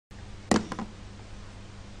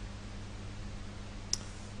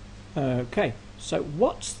Okay, so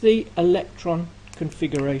what's the electron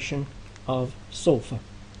configuration of sulfur?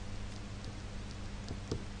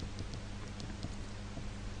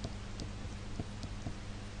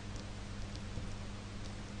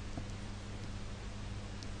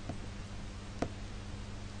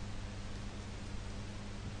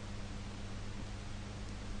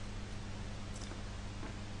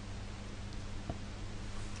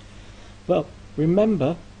 Well,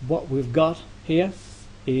 remember what we've got here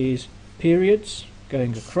is periods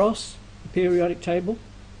going across the periodic table.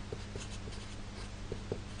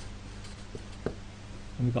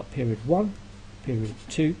 And we've got period 1, period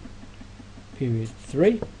 2, period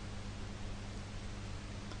 3.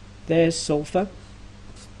 There's sulfur.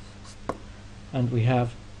 And we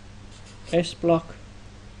have S block,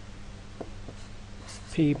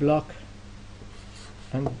 P block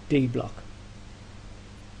and D block.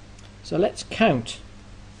 So let's count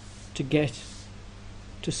to get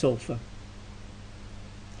to sulfur.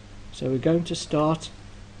 So we're going to start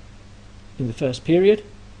in the first period,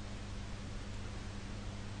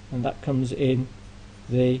 and that comes in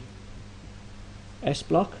the S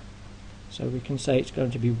block. So we can say it's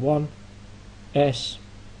going to be 1 S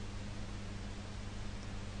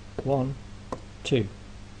 1 2.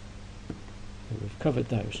 So we've covered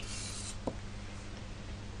those.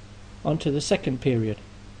 On to the second period,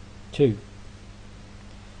 2.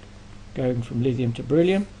 Going from lithium to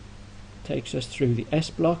beryllium takes us through the S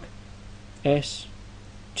block,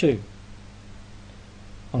 S2.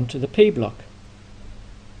 Onto the P block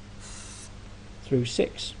through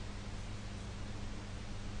 6.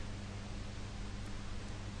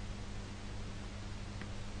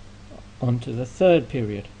 Onto the third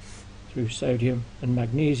period through sodium and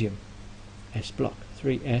magnesium, S block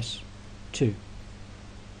 3S2,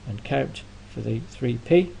 and count for the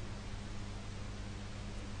 3P.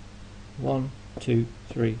 1, 2,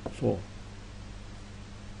 3, 4.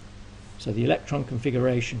 So the electron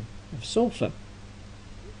configuration of sulfur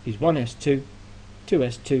is 1s2,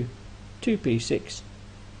 2s2, 2p6,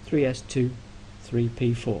 3s2,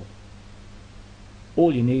 3p4.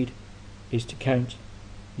 All you need is to count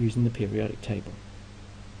using the periodic table.